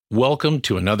Welcome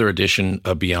to another edition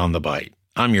of Beyond the Bite.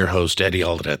 I'm your host, Eddie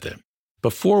Aldrete.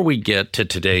 Before we get to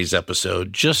today's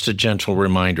episode, just a gentle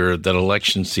reminder that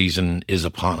election season is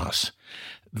upon us.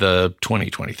 The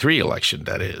 2023 election,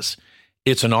 that is.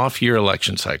 It's an off-year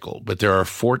election cycle, but there are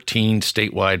 14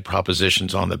 statewide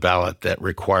propositions on the ballot that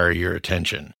require your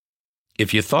attention.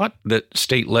 If you thought that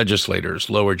state legislators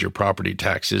lowered your property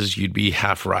taxes, you'd be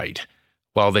half right.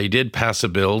 While they did pass a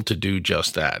bill to do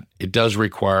just that, it does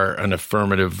require an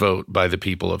affirmative vote by the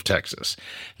people of Texas.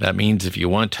 That means if you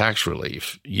want tax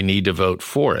relief, you need to vote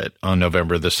for it on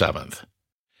November the 7th.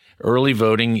 Early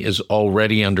voting is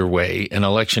already underway, and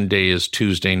Election Day is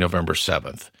Tuesday, November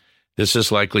 7th. This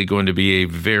is likely going to be a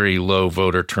very low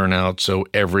voter turnout, so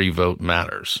every vote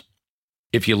matters.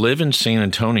 If you live in San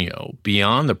Antonio,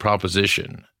 beyond the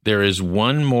proposition, there is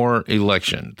one more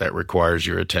election that requires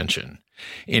your attention.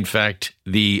 In fact,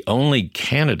 the only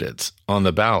candidates on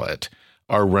the ballot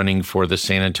are running for the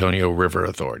San Antonio River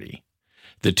Authority.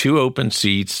 The two open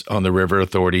seats on the River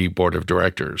Authority Board of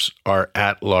Directors are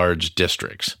at-large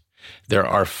districts. There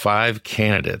are 5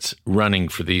 candidates running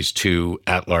for these two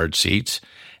at-large seats,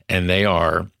 and they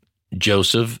are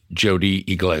Joseph Jody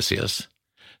Iglesias,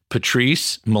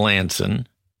 Patrice Melanson,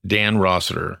 Dan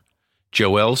Rossiter,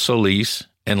 Joel Solis,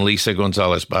 and Liza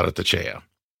Gonzalez Barratachea.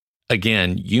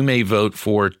 Again, you may vote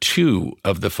for 2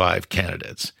 of the 5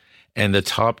 candidates, and the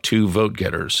top 2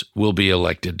 vote-getters will be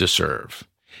elected to serve.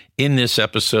 In this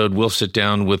episode, we'll sit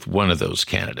down with one of those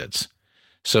candidates.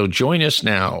 So join us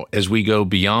now as we go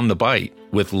beyond the bite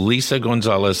with Liza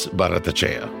Gonzalez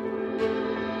Barratachea.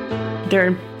 There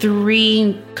are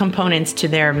 3 components to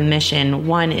their mission.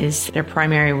 One is their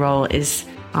primary role is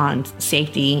on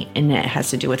safety, and it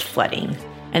has to do with flooding.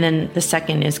 And then the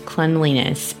second is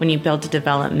cleanliness. When you build a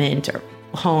development or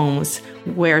homes,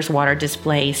 where's water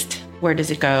displaced? Where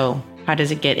does it go? How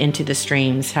does it get into the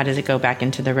streams? How does it go back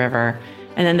into the river?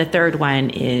 And then the third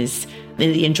one is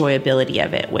the enjoyability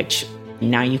of it, which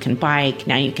now you can bike,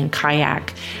 now you can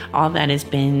kayak. All that has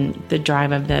been the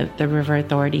drive of the River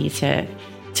Authority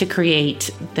to create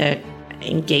the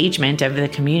engagement of the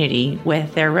community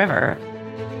with their river.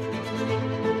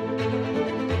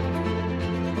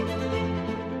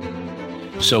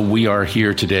 So we are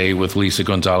here today with Liza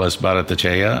Gonzalez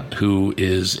Barratachea, who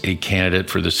is a candidate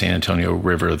for the San Antonio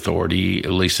River Authority.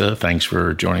 Liza, thanks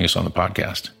for joining us on the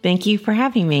podcast. Thank you for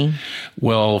having me.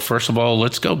 Well, first of all,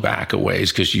 let's go back a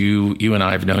ways because you and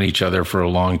I have known each other for a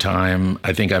long time.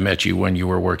 I think I met you when you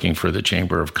were working for the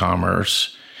Chamber of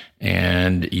Commerce,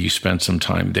 and you spent some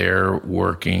time there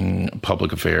working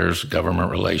public affairs,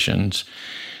 government relations.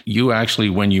 You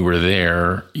actually, when you were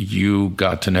there, you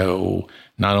got to know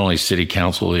not only city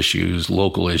council issues,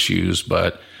 local issues,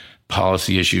 but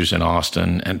policy issues in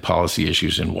Austin and policy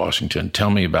issues in Washington. Tell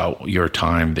me about your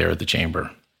time there at the Chamber.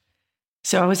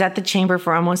 So I was at the Chamber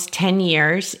for almost 10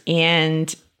 years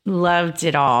and loved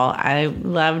it all. I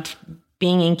loved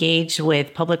being engaged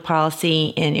with public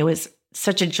policy, and it was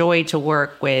such a joy to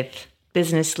work with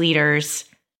business leaders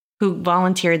who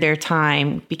volunteered their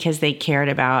time because they cared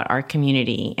about our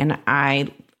community. And I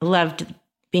loved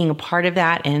being a part of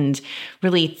that and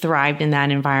really thrived in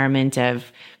that environment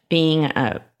of being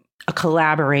a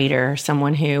collaborator,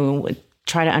 someone who would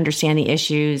try to understand the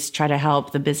issues, try to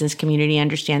help the business community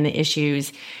understand the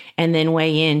issues, and then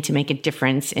weigh in to make a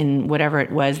difference in whatever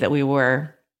it was that we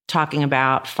were talking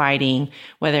about, fighting,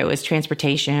 whether it was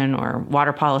transportation or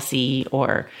water policy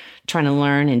or trying to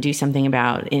learn and do something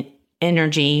about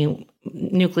energy,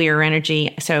 nuclear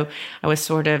energy. So I was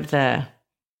sort of the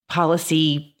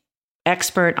policy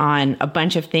expert on a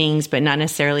bunch of things, but not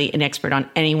necessarily an expert on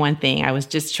any one thing. I was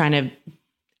just trying to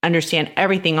understand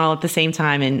everything all at the same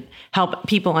time and help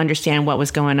people understand what was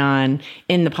going on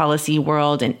in the policy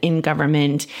world and in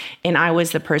government. And I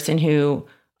was the person who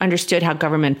understood how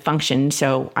government functioned,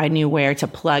 so I knew where to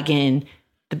plug in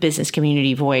the business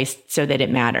community voice so that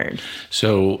it mattered.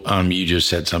 So you just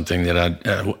said something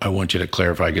that I want you to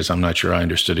clarify because I'm not sure I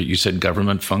understood it. You said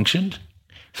government functioned?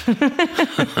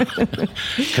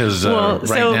 Because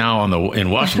now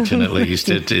in Washington, at least,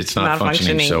 it's not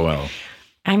functioning so well.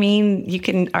 I mean, you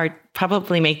can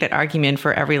probably make that argument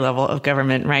for every level of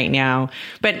government right now.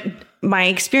 But my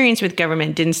experience with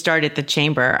government didn't start at the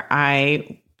Chamber.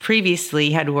 I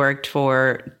previously had worked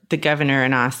for the governor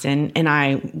in Austin, and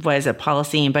I was a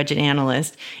policy and budget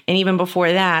analyst. And even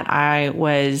before that, I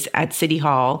was at City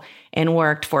Hall and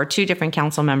worked for 2 different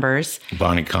council members.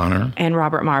 Bonnie Connor. And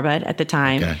Robert Marbut at the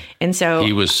time. Okay. And so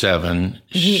he was 7.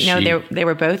 They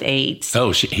were both 8.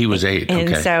 Oh, he was 8. And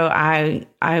okay. So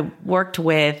I worked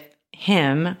with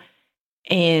him,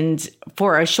 and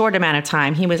for a short amount of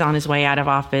time. He was on his way out of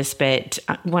office, but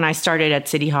when I started at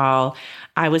City Hall,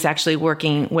 I was actually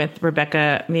working with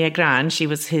Rebecca Villagran. She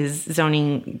was his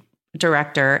zoning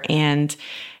director, and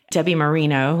Debbie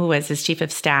Marino, who was his chief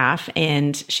of staff,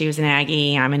 and she was an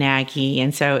Aggie, I'm an Aggie.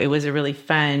 And so it was a really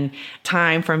fun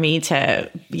time for me to,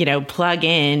 plug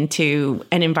into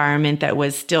an environment that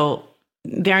was still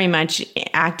very much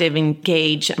active,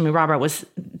 engaged. I mean, Robert was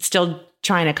still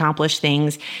trying to accomplish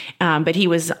things, but he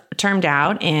was termed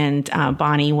out, and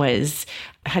Bonnie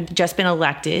had just been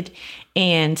elected.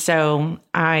 And so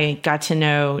I got to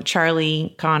know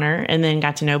Charlie Connor and then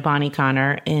got to know Bonnie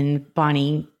Connor, and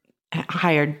Bonnie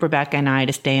hired Rebecca and I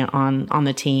to stay on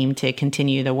the team to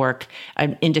continue the work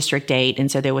in District 8. And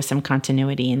so there was some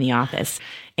continuity in the office.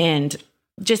 And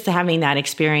just having that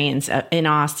experience in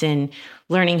Austin,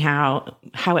 learning how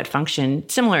it functioned,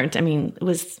 it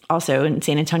was also in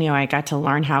San Antonio, I got to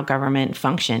learn how government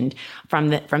functioned from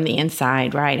the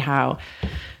inside, right? How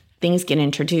things get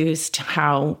introduced,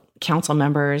 how council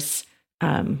members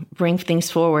bring things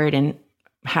forward, and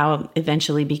how it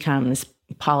eventually becomes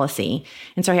policy.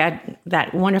 And so I had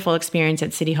that wonderful experience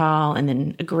at City Hall, and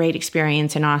then a great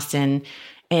experience in Austin,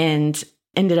 and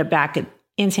ended up back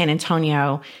in San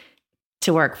Antonio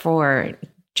to work for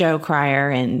Joe Cryer.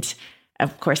 And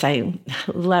of course, I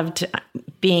loved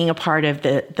being a part of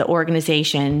the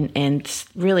organization and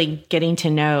really getting to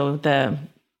know the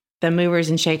movers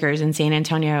and shakers in San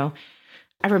Antonio.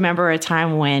 I remember a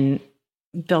time when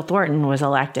Bill Thornton was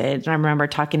elected, and I remember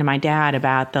talking to my dad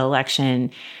about the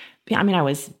election. I mean, I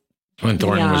was when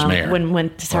Thornton was mayor. When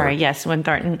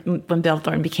Bill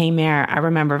Thornton became mayor, I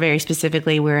remember very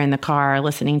specifically we were in the car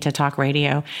listening to talk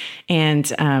radio,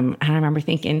 and I remember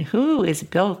thinking, "Who is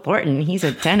Bill Thornton? He's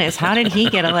a dentist. How did he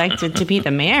get elected to be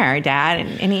the mayor, Dad?"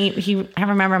 And he I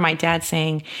remember my dad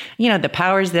saying, "The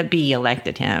powers that be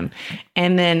elected him."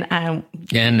 And then,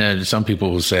 some people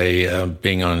will say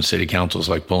being on city council is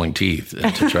like pulling teeth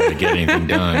to try to get anything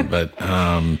done. But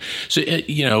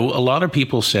a lot of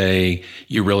people say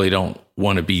you really don't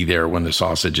want to be there when the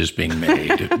sausage is being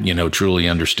made. Truly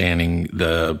understanding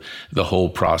the whole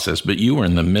process. But you were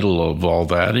in the middle of all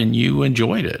that, and you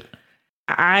enjoyed it.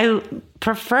 I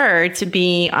prefer to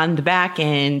be on the back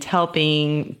end,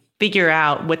 helping figure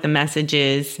out what the message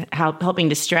is, helping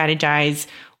to strategize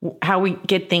how we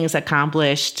get things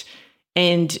accomplished,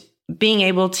 and being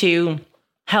able to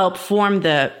help form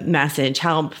the message,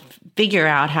 help figure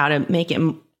out how to make it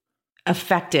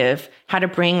effective, how to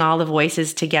bring all the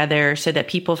voices together so that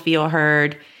people feel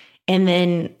heard, and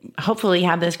then hopefully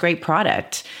have this great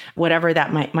product, whatever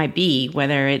that might be,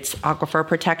 whether it's aquifer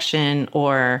protection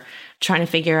or trying to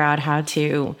figure out how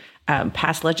to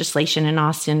pass legislation in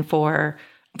Austin for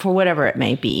whatever it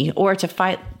may be, or to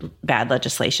fight bad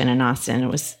legislation in Austin. I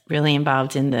was really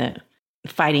involved in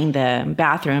fighting the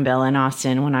bathroom bill in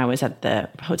Austin when I was at the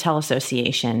Hotel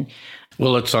Association.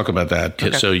 Well, let's talk about that.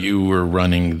 Okay. So you were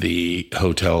running the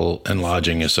Hotel and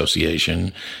Lodging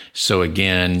Association. So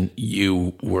again,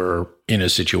 you were in a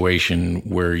situation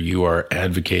where you are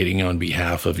advocating on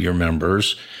behalf of your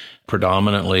members,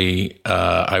 predominantly,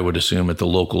 I would assume at the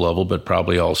local level, but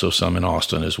probably also some in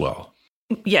Austin as well.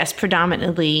 Yes,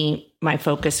 predominantly my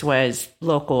focus was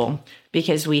local,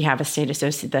 because we have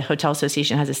the Hotel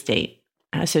Association has a state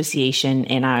association,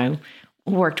 and I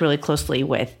worked really closely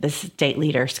with the state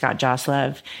leader, Scott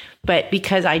Joslove. But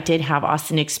because I did have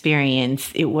Austin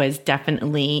experience, it was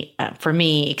definitely, for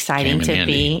me, exciting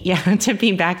to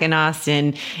be back in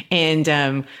Austin,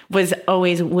 and was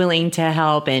always willing to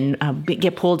help and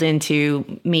get pulled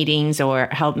into meetings or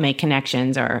help make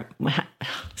connections or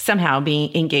somehow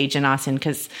be engaged in Austin,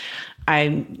 because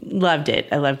I loved it.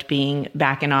 I loved being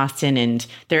back in Austin, and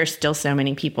there are still so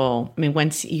many people. I mean,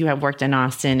 once you have worked in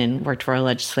Austin and worked for a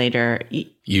legislator,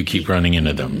 you keep running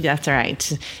into them. That's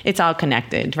right. It's all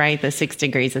connected, right? The 6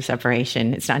 degrees of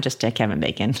separation. It's not just a Kevin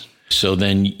Bacon. So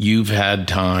then you've had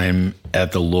time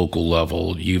at the local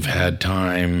level. You've had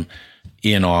time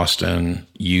in Austin.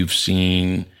 You've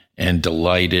seen and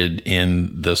delighted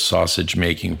in the sausage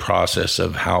making process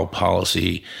of how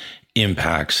policy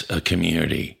impacts a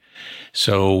community.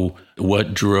 So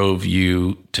what drove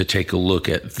you to take a look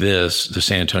at the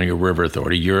San Antonio River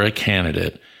Authority? You're a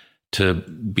candidate to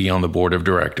be on the board of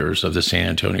directors of the San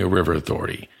Antonio River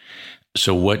Authority.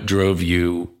 So what drove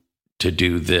you to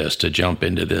do this, to jump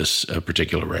into this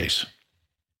particular race?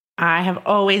 I have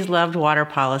always loved water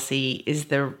policy is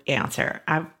the answer.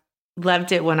 I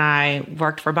loved it when I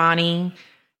worked for Bonnie.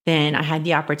 Then I had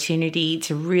the opportunity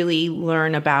to really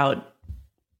learn about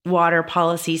water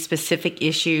policy specific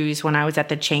issues when I was at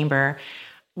the chamber.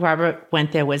 Robert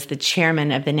Wenthe was the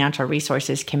chairman of the Natural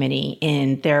Resources Committee,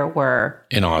 and there were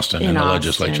in Austin, in the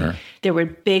legislature, there were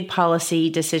big policy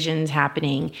decisions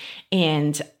happening.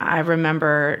 And I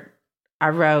remember I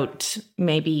wrote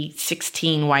maybe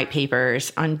 16 white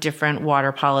papers on different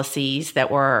water policies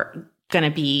that were going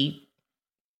to be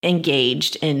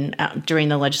engaged in during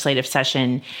the legislative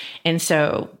session. And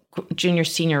so junior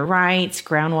senior rights,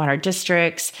 groundwater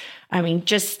districts, I mean,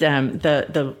 just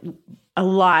a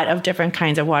lot of different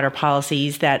kinds of water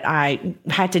policies that I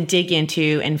had to dig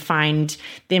into and find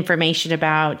the information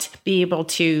about, be able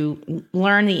to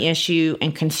learn the issue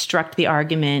and construct the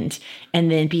argument,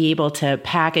 and then be able to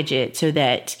package it so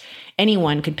that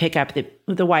anyone could pick up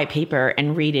the white paper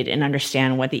and read it and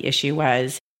understand what the issue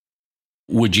was.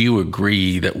 Would you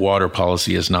agree that water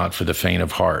policy is not for the faint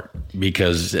of heart?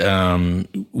 Because it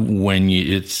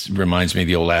reminds me of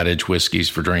the old adage, whiskey's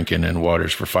for drinking and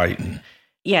water's for fighting.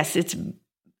 Yes, it's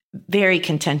very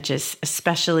contentious,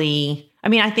 especially, I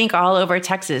mean, I think all over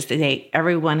Texas today,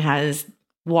 everyone has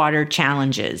water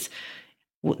challenges.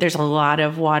 There's a lot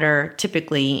of water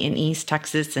typically in East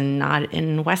Texas and not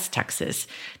in West Texas.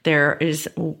 There is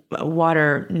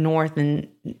water north and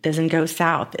doesn't go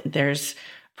south. There's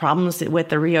problems with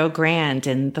the Rio Grande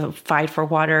and the fight for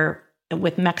water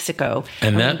with Mexico.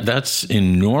 And that's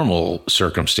in normal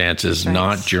circumstances, right,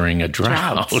 not during a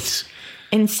drought.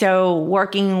 And so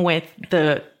working with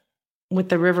the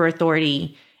River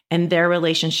Authority and their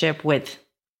relationship with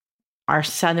our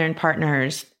southern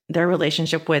partners, their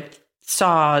relationship with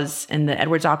SAWS and the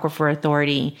Edwards Aquifer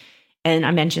Authority, and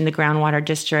I mentioned the groundwater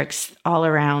districts all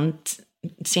around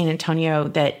San Antonio,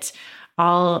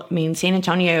 San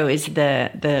Antonio is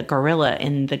the gorilla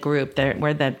in the group.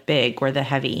 We're the big, we're the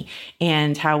heavy.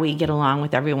 And how we get along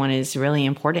with everyone is really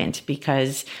important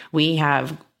because we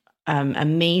have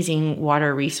amazing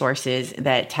water resources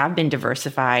that have been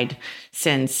diversified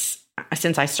since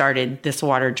I started this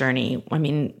water journey. I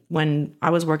mean, when I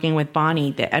was working with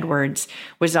Bonnie, the Edwards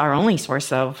was our only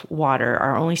source of water,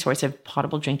 our only source of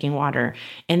potable drinking water.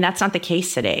 And that's not the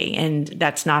case today. And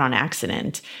that's not on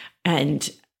accident. And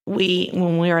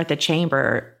when we were at the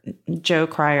chamber, Joe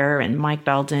Cryer and Mike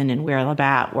Belden and Weir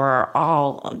Labatt were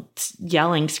all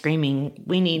yelling, screaming,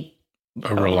 we need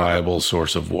a reliable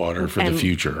source of water for the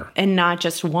future. And not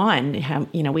just one.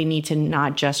 We need to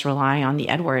not just rely on the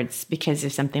Edwards, because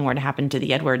if something were to happen to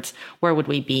the Edwards, where would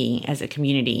we be as a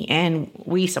community? And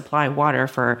we supply water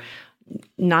for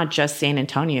not just San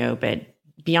Antonio, but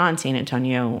beyond San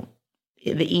Antonio,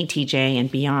 the ETJ and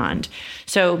beyond.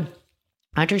 So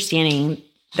understanding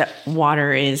that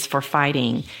water is for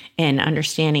fighting and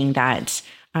understanding that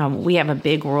we have a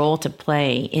big role to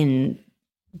play in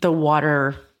the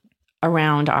water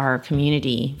around our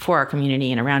community, for our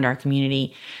community and around our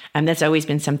community. That's always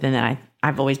been something that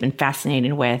I've always been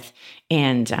fascinated with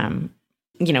and,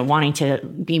 wanting to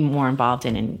be more involved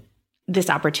in. And this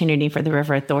opportunity for the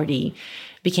River Authority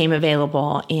became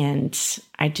available. And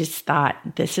I just thought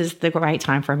this is the right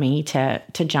time for me to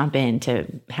jump in, to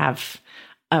have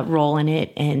a role in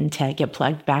it and to get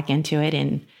plugged back into it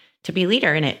and to be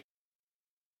leader in it.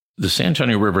 The San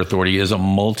Antonio River Authority is a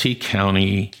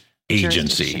multi-county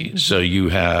agency. So you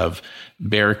have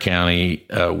Bexar County,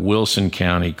 Wilson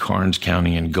County, Karnes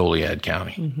County, and Goliad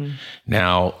County. Mm-hmm.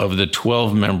 Now, of the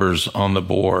 12 members on the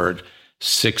board,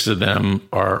 6 of them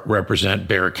represent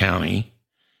Bexar County.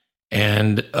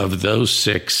 And of those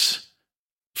 6,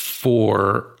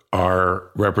 4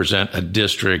 represent a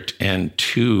district and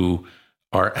 2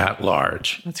 are at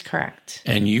large. That's correct.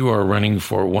 And you are running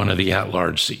for one of the at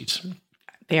large seats.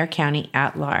 Bexar County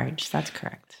at large. That's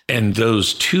correct. And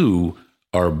those 2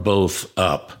 are both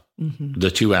up, mm-hmm.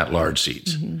 the 2 at-large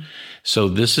seats. Mm-hmm. So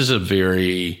this is a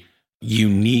very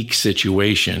unique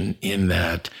situation in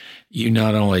that you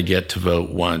not only get to vote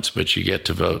once, but you get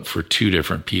to vote for 2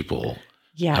 different people.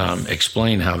 Yes.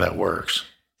 Explain how that works.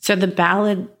 So the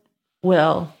ballot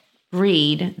will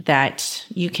read that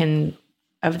you can,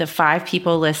 of the 5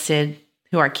 people listed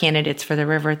who are candidates for the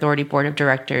River Authority Board of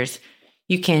Directors,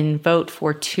 you can vote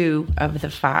for 2 of the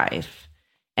 5.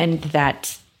 And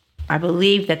that I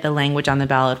believe that the language on the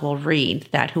ballot will read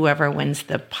that whoever wins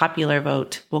the popular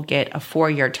vote will get a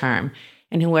 4-year term,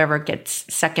 and whoever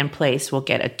gets second place will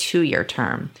get a 2-year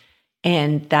term.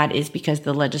 And that is because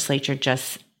the legislature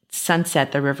just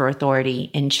sunset the River Authority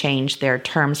and changed their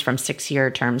terms from 6-year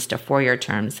terms to 4-year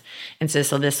terms. And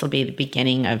so this will be the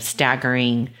beginning of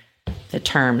staggering the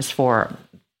terms for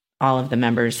all of the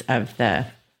members of the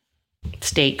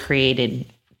state-created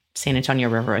San Antonio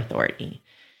River Authority.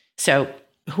 So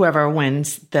whoever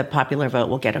wins the popular vote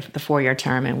will get the 4-year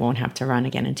term and won't have to run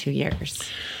again in 2 years.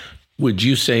 Would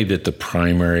you say that the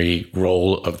primary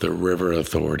role of the River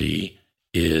Authority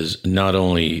is not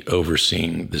only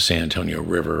overseeing the San Antonio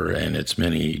River and its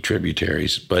many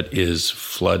tributaries, but is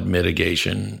flood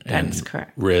mitigation and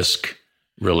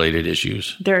risk-related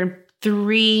issues? There are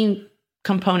three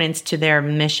components to their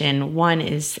mission. One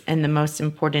is, and the most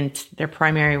important, their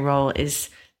primary role is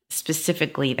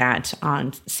specifically that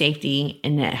on safety,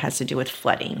 and it has to do with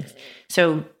flooding.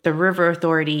 So the River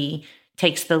Authority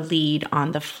takes the lead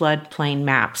on the floodplain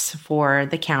maps for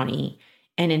the county.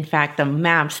 And in fact, the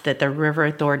maps that the River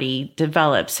Authority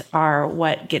develops are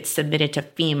what gets submitted to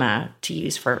FEMA to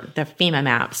use for the FEMA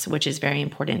maps, which is very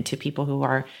important to people who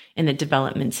are in the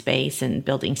development space and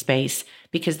building space,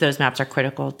 because those maps are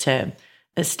critical to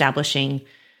establishing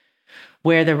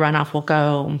where the runoff will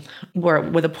go, where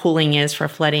the pooling is for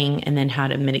flooding, and then how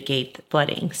to mitigate the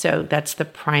flooding. So that's the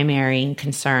primary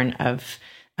concern of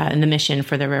and the mission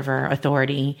for the River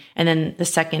Authority. And then the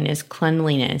second is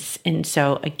cleanliness. And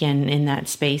so again, in that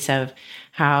space of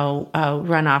how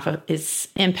runoff is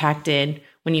impacted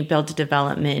when you build a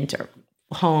development or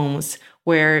homes,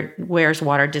 where's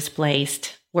water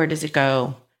displaced? Where does it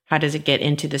go? How does it get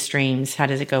into the streams? How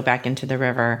does it go back into the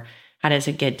river? How does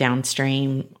it get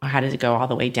downstream? How does it go all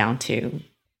the way down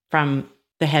from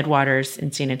the headwaters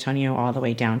in San Antonio all the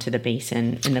way down to the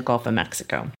basin in the Gulf of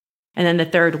Mexico? And then the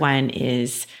third one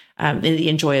is the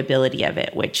enjoyability of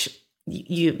it, which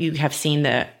you have seen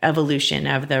the evolution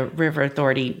of the River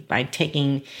Authority by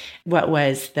taking what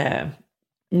was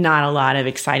not a lot of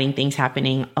exciting things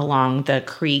happening along the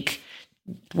creek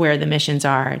where the missions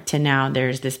are to now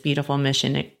there's this beautiful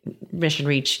mission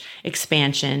reach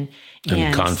expansion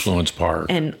and Confluence Park.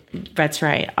 And that's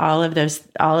right. All of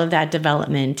that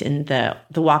development and the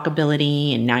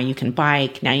walkability, and now you can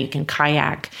bike, now you can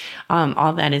kayak.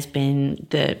 All that has been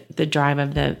the drive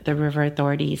of the River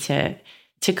Authority to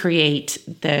create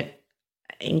the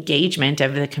engagement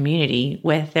of the community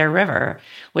with their river,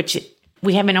 which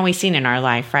we haven't always seen in our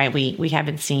life, right? We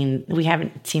haven't seen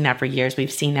that for years.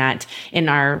 We've seen that in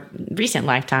our recent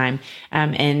lifetime.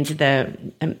 And the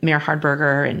Mayor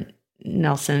Hardberger and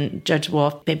Judge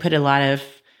Wolf, they put a lot of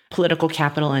political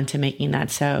capital into making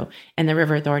that so. And the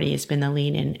River Authority has been the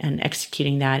lead in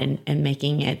executing that and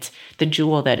making it the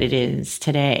jewel that it is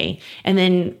today. And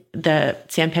then the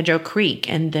San Pedro Creek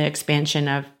and the expansion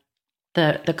of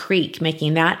the creek,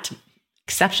 making that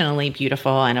exceptionally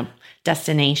beautiful and a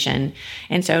destination.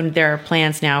 And so there are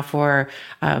plans now for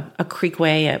a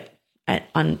creekway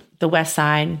on the west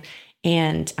side,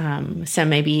 and some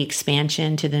maybe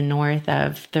expansion to the north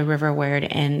of the river where it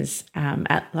ends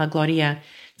at La Gloria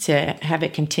to have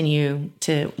it continue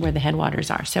to where the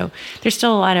headwaters are. So there are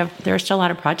still a lot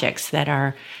of projects that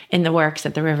are in the works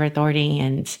at the River Authority,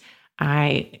 and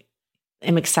I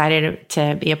am excited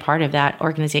to be a part of that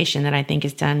organization that I think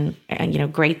has done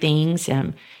great things,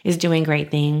 is doing great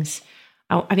things.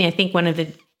 I mean, I think one of the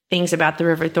things about the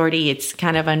River Authority, it's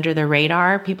kind of under the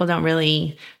radar. People don't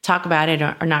really talk about it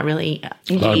or not really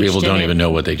engaged. A lot of people don't even know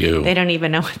what they do. They don't even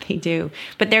know what they do.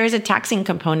 But there is a taxing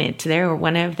component. They're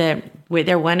one of the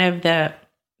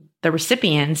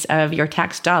recipients of your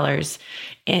tax dollars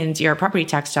and your property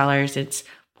tax dollars. It's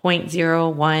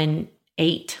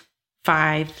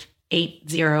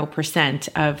 0.0185880%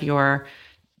 of your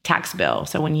tax bill.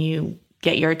 So when you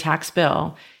get your tax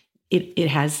bill, it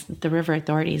has the River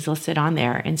Authorities listed on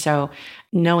there. And so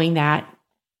knowing that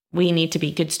we need to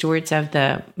be good stewards of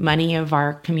the money of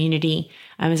our community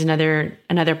is another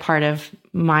part of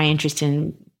my interest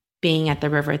in being at the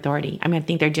River Authority. I mean, I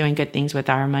think they're doing good things with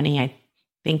our money. I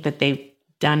think that they've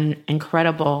done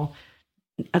incredible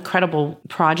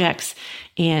projects,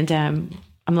 and I'm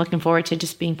looking forward to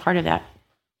just being part of that.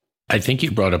 I think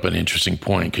you brought up an interesting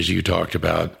point because you talked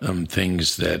about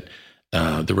things that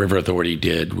the River Authority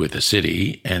did with the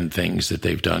city and things that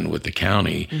they've done with the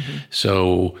county. Mm-hmm.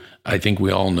 So I think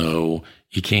we all know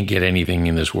you can't get anything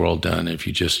in this world done if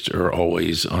you just are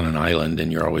always on an island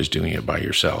and you're always doing it by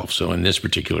yourself. So in this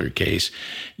particular case,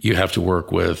 you have to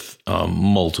work with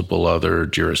multiple other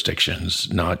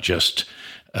jurisdictions, not just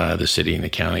the city and the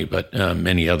county, but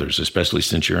many others, especially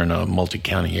since you're in a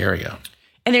multi-county area.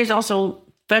 And there's also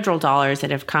federal dollars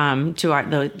that have come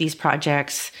to these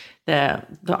projects. The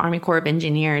Army Corps of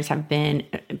Engineers have been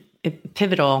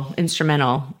pivotal,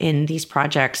 instrumental in these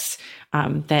projects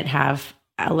that have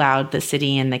allowed the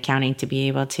city and the county to be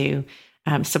able to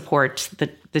support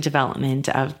the development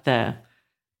of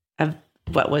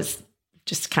what was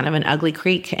just kind of an ugly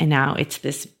creek, and now it's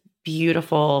this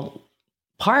beautiful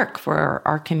park for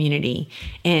our community.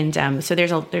 And so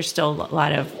there's still a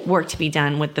lot of work to be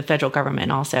done with the federal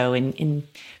government also, and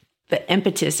the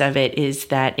impetus of it is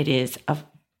that it is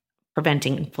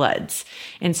preventing floods.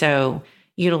 And so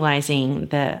utilizing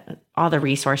all the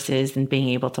resources and being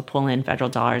able to pull in federal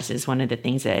dollars is one of the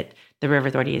things that the River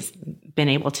Authority has been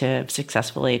able to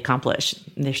successfully accomplish.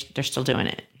 They're still doing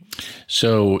it.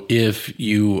 So if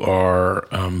you are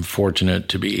fortunate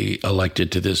to be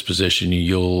elected to this position,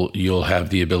 you'll have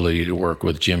the ability to work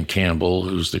with Jim Campbell,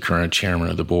 who's the current chairman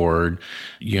of the board.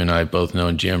 You and I have both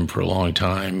known Jim for a long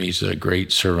time. He's a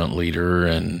great servant leader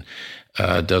and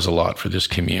does a lot for this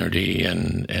community,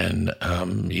 and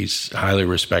he's highly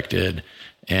respected.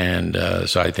 And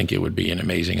so I think it would be an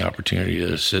amazing opportunity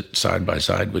to sit side by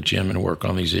side with Jim and work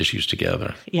on these issues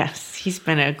together. Yes, he's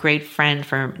been a great friend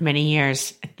for many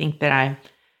years. I think that I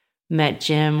met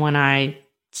Jim when I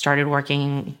started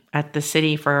working at the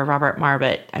city for Robert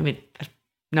Marbut. I mean, I've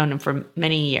known him for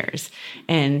many years,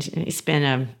 and he's been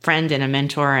a friend and a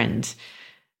mentor. And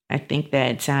I think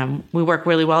that we work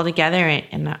really well together,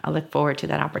 and I look forward to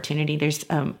that opportunity. There's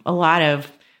a lot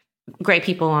of great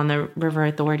people on the River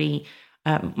Authority.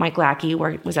 Mike Lackey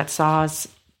was at SAWS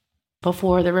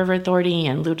before the River Authority,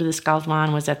 and Lourdes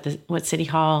Galvan was at City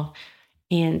Hall.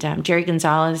 And Jerry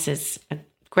Gonzalez is a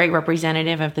great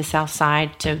representative of the South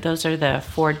Side. So those are the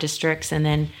 4 districts. And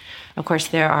then, of course,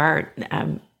 there are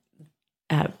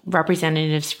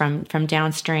representatives from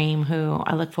downstream who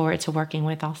I look forward to working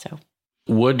with also.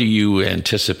 What do you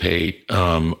anticipate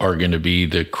are going to be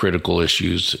the critical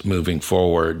issues moving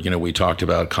forward? You know, we talked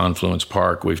about Confluence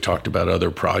Park. We've talked about other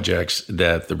projects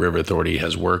that the River Authority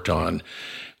has worked on.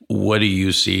 What do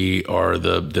you see are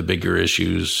the bigger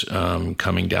issues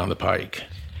coming down the pike?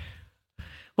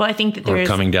 Well, I think that there's...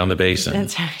 Or coming down the basin.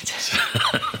 That's right.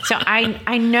 So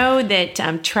I know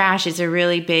that trash is a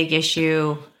really big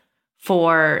issue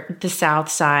for the South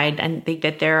Side. I think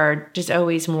that there are just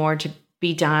always more to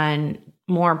be done,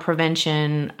 more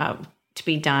prevention to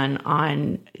be done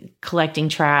on collecting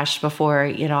trash before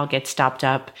it all gets stopped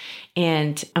up.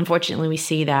 And unfortunately, we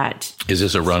see that. Is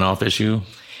this a runoff issue?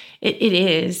 It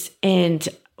is.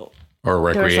 Or a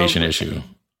recreation issue?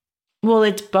 Well,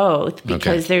 it's both,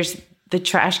 because the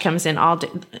trash comes in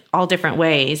all different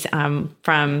ways,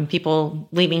 from people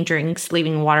leaving drinks,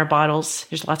 leaving water bottles.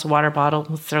 There's lots of water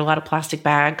bottles. There are a lot of plastic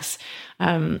bags.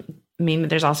 I mean,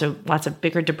 there's also lots of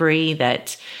bigger debris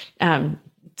that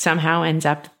somehow ends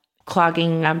up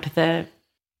clogging up the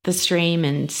stream.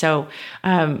 And so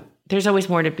there's always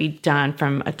more to be done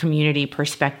from a community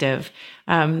perspective.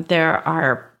 There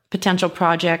are potential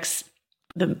projects.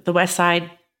 The West Side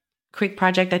Creek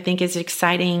project, I think, is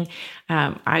exciting.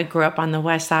 I grew up on the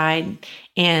West Side,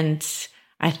 and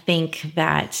I think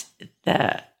that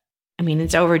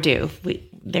it's overdue.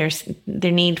 There's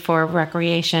the need for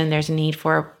recreation. There's a need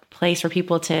for a place for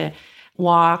people to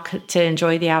walk, to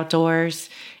enjoy the outdoors,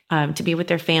 to be with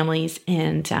their families.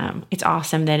 And it's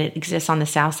awesome that it exists on the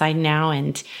South Side now.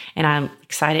 And I'm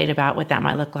excited about what that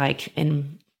might look like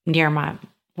near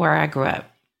where I grew up.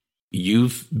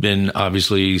 You've been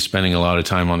obviously spending a lot of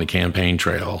time on the campaign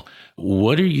trail.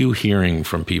 What are you hearing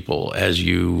from people as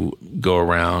you go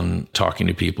around talking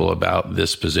to people about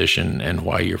this position and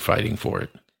why you're fighting for it?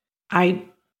 I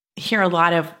hear a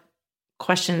lot of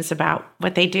questions about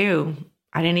what they do.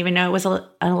 I didn't even know it was an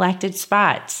elected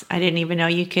spot. I didn't even know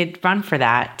you could run for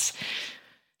that.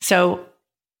 So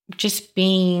just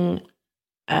being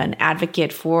an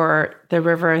advocate for the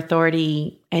River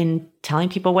Authority and telling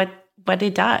people what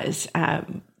it does.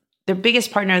 The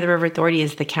biggest partner of the River Authority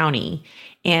is the county.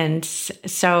 And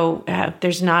so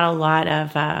there's not a lot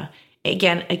of,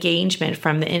 engagement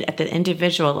at the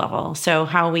individual level. So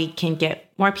how we can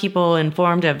get more people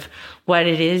informed of what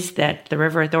it is that the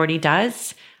River Authority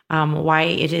does, why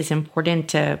it is important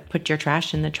to put your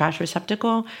trash in the trash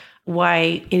receptacle,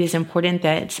 why it is important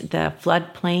that the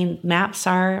floodplain maps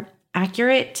are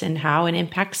accurate, and how it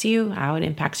impacts you, how it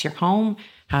impacts your home,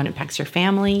 how it impacts your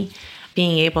family,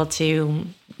 being able to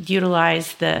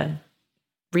utilize the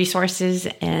resources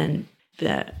and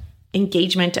the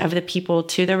engagement of the people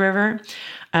to the river.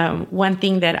 One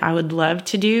thing that I would love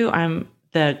to do, I'm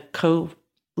the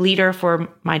co-leader for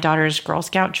my daughter's Girl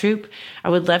Scout troop. I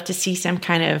would love to see some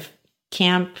kind of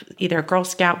camp, either Girl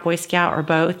Scout, Boy Scout, or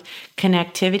both,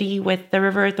 connectivity with the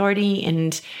River Authority.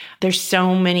 And there's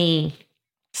so many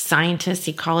scientists,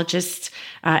 ecologists,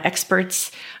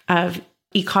 experts of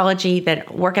ecology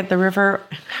that work at the river.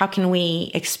 How can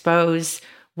we expose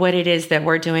what it is that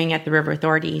we're doing at the River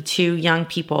Authority to young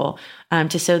people,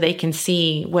 so they can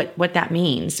see what that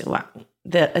means,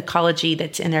 the ecology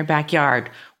that's in their backyard,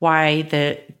 why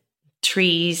the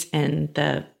trees and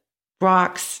the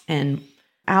rocks and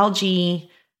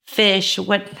algae, fish,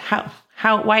 how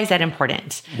why is that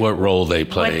important? What role they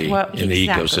play in the exactly,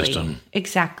 ecosystem.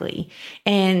 Exactly.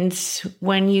 And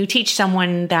when you teach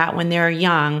someone that when they're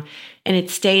young and it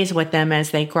stays with them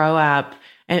as they grow up,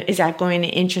 is that going to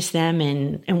interest them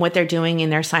in what they're doing in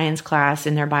their science class,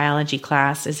 in their biology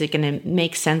class? Is it going to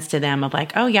make sense to them of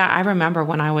like, oh yeah, I remember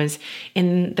when I was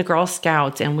in the Girl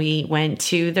Scouts and we went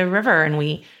to the river and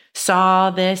we saw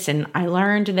this and I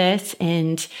learned this,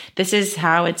 and this is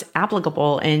how it's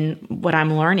applicable in what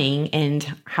I'm learning and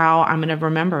how I'm going to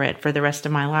remember it for the rest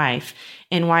of my life,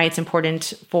 and why it's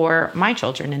important for my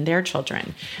children and their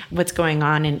children, what's going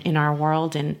on in our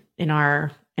world and in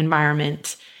our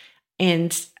environment.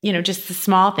 And, just the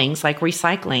small things like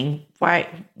recycling.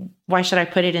 Why should I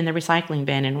put it in the recycling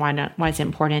bin? And why not? Why is it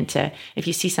important to, if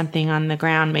you see something on the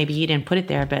ground, maybe you didn't put it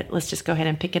there, but let's just go ahead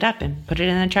and pick it up and put it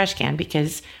in the trash can,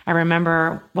 because I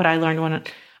remember what I learned when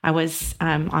I was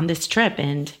on this trip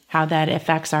and how that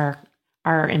affects our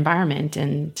environment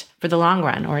and for the long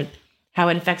run, or how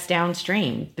it affects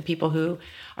downstream, the people who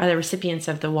are the recipients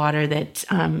of the water that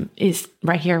is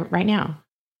right here, right now.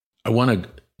 I want to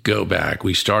go back.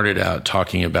 We started out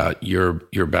talking about your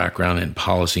background in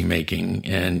policymaking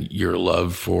and your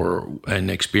love for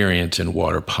an experience in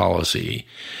water policy.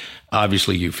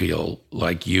 Obviously, you feel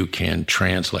like you can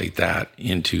translate that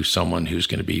into someone who's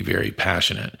going to be very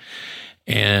passionate.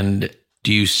 And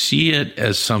do you see it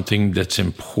as something that's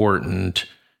important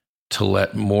to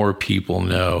let more people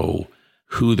know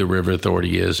who the River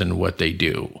Authority is and what they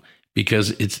do?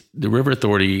 Because it's the River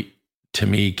Authority, to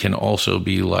me, can also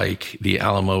be like the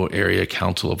Alamo Area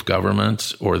Council of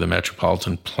Governments or the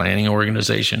Metropolitan Planning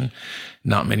Organization.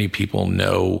 Not many people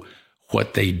know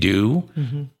what they do,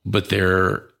 but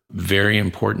they're very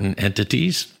important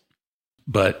entities.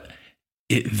 But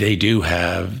they do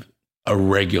have a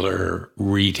regular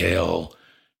retail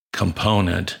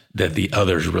component that the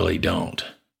others really don't,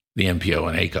 the MPO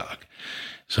and ACOG.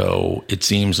 So it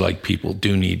seems like people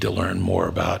do need to learn more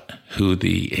about who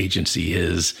the agency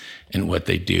is and what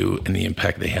they do and the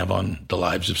impact they have on the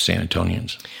lives of San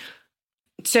Antonians.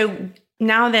 So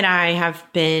now that I have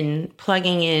been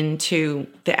plugging into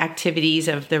the activities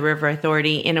of the River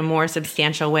Authority in a more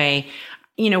substantial way,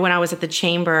 when I was at the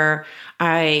chamber,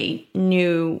 I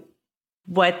knew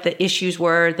what the issues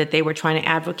were that they were trying to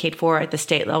advocate for at the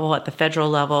state level, at the federal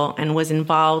level, and was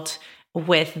involved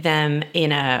with them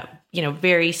in a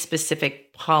very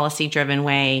specific policy-driven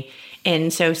way.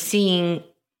 And so seeing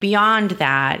beyond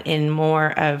that in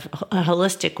more of a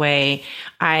holistic way,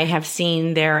 I have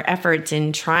seen their efforts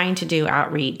in trying to do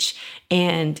outreach,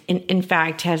 and in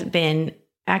fact has been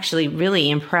actually really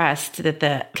impressed that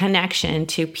the connection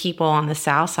to people on the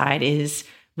South Side is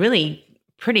really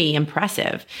pretty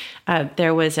impressive.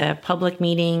 There was a public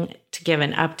meeting to give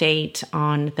an update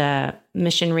on the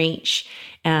mission reach,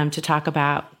 to talk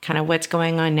about kind of what's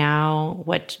going on now,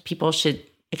 what people should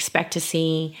expect to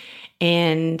see.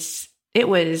 And it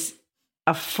was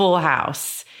a full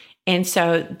house. And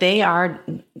so they are,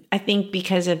 I think,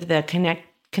 because of the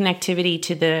connectivity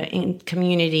to the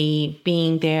community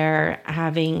being there,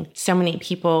 having so many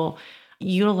people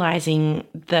utilizing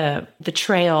the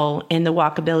trail and the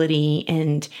walkability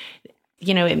and,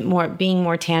 it being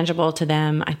more tangible to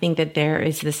them. I think that there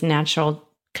is this natural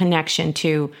connection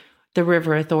to the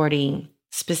River Authority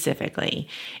specifically.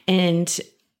 And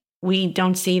we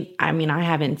don't see, I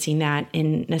haven't seen that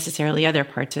in necessarily other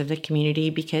parts of the community,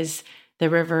 because the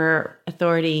River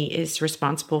Authority is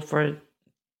responsible for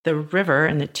the river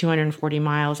and the 240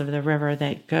 miles of the river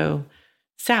that go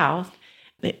south.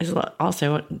 It is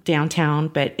also downtown,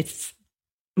 but it's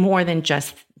more than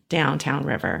just downtown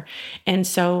river. And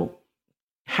so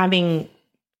having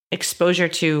exposure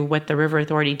to what the River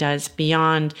Authority does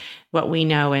beyond what we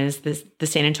know as the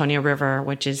San Antonio River,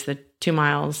 which is the 2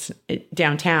 miles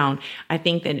downtown, I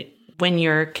think that when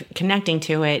you're connecting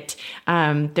to it,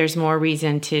 there's more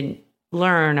reason to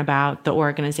learn about the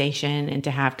organization and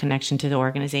to have connection to the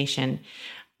organization.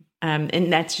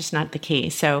 And that's just not the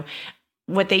case. So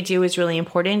what they do is really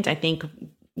important. I think,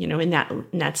 in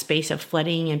that space of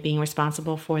flooding and being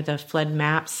responsible for the flood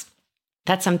maps,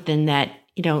 that's something that,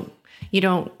 you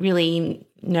don't really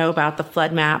know about the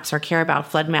flood maps or care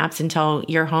about flood maps until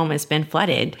your home has been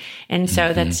flooded. And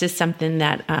so that's just something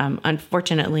that,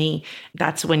 unfortunately,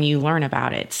 that's when you learn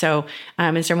about it. So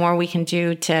is there more we can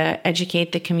do to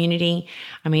educate the community?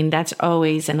 That's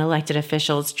always an elected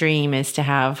official's dream, is to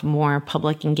have more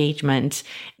public engagement.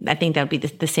 I think that would be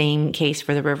the same case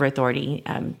for the River Authority,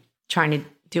 trying to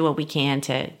do what we can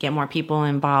to get more people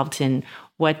involved in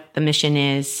what the mission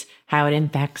is, how it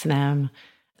impacts them.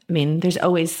 There's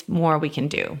always more we can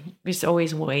do. There's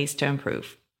always ways to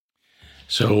improve.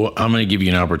 So I'm going to give you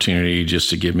an opportunity just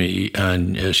to give me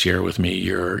and share with me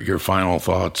your final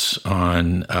thoughts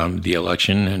on the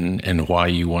election and why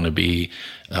you want to be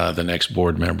the next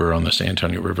board member on the San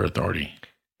Antonio River Authority.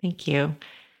 Thank you.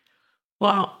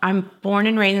 Well, I'm born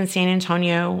and raised in San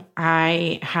Antonio.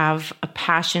 I have a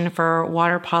passion for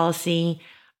water policy.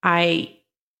 I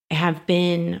have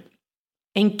been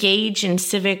engaged in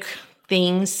civic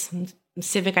things,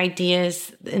 civic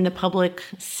ideas in the public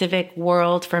civic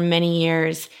world for many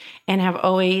years, and have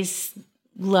always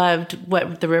loved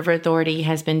what the River Authority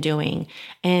has been doing.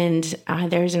 And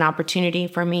there's an opportunity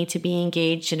for me to be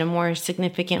engaged in a more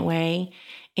significant way.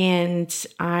 And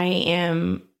I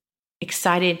am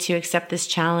excited to accept this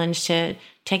challenge to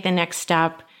take the next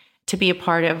step to be a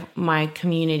part of my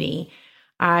community.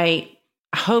 I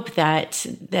hope that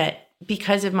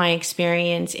because of my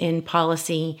experience in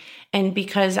policy and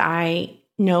because I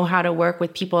know how to work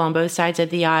with people on both sides of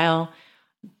the aisle,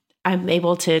 I'm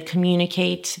able to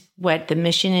communicate what the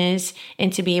mission is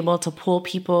and to be able to pull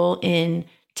people in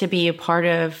to be a part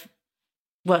of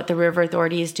what the River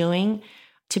Authority is doing,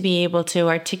 to be able to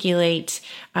articulate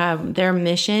their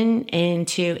mission and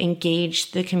to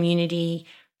engage the community,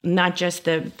 not just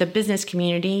the business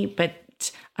community, but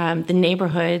the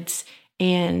neighborhoods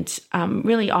and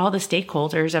really all the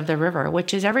stakeholders of the river,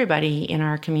 which is everybody in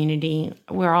our community.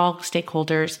 We're all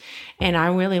stakeholders. And I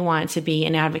really want to be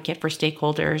an advocate for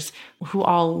stakeholders who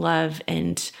all love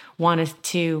and want us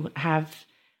to have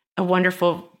a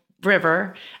wonderful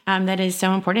river that is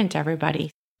so important to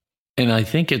everybody. And I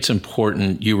think it's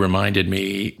important, you reminded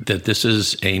me that this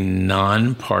is a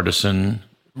nonpartisan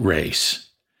race.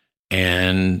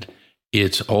 And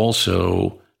it's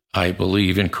also, I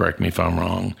believe, and correct me if I'm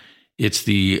wrong, it's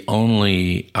the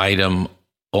only item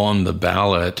on the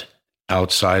ballot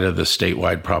outside of the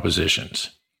statewide propositions.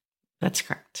 That's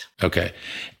correct. Okay.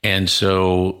 And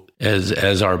so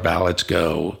as our ballots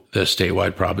go, the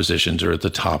statewide propositions are at the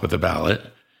top of the ballot.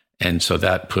 And so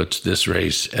that puts this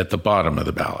race at the bottom of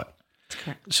the ballot. That's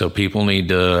correct. So people need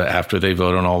to, after they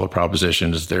vote on all the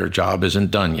propositions, their job isn't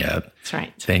done yet. That's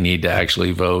right. They need to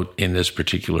actually vote in this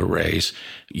particular race.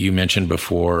 You mentioned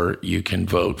before you can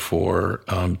vote for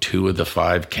 2 of the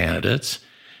 5 candidates,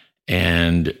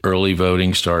 and early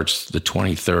voting starts the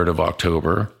 23rd of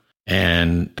October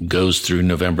and goes through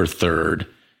November 3rd,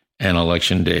 and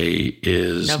election day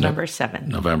is November 7th.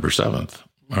 November 7th.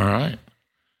 All right.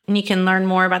 And you can learn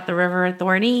more about the River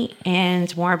Authority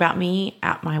and more about me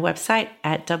at my website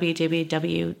at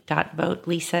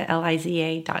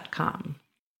www.voteliza.com.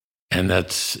 And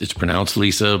it's pronounced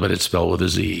Lisa, but it's spelled with a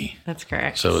Z. That's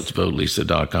correct. So it's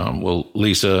votelisa.com. Well,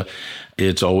 Lisa,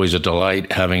 it's always a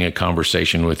delight having a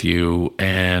conversation with you.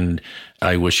 And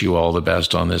I wish you all the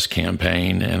best on this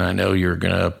campaign. And I know you're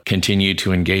going to continue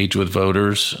to engage with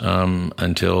voters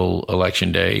until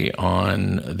Election Day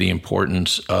on the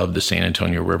importance of the San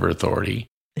Antonio River Authority.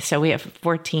 So we have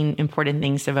 14 important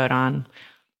things to vote on,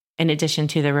 in addition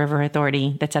to the River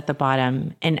Authority that's at the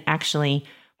bottom. And actually,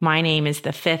 my name is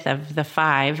the 5th of the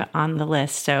 5 on the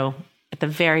list. So at the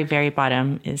very, very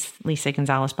bottom is Liza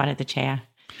Gonzalez Barratachea.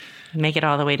 Make it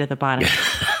all the way to the bottom.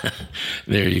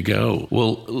 There you go.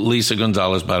 Well, Liza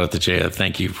Gonzalez Barratachea,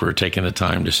 thank you for taking the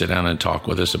time to sit down and talk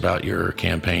with us about your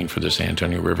campaign for the San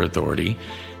Antonio River Authority.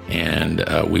 And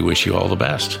we wish you all the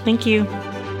best. Thank you.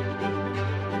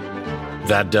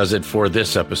 That does it for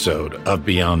this episode of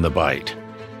Beyond the Bite.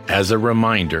 As a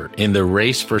reminder, in the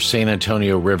race for San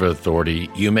Antonio River Authority,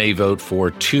 you may vote for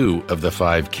 2 of the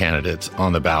 5 candidates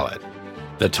on the ballot.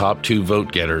 The top 2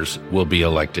 vote getters will be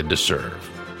elected to serve.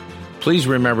 Please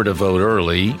remember to vote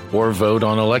early or vote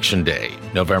on Election Day,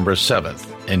 November 7th,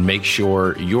 and make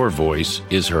sure your voice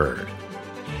is heard.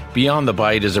 Beyond the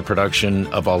Bite is a production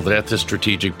of Aldrete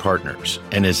Strategic Partners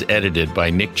and is edited by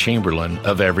Nick Chamberlain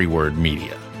of Every Word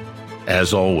Media.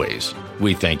 As always,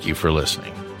 we thank you for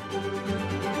listening.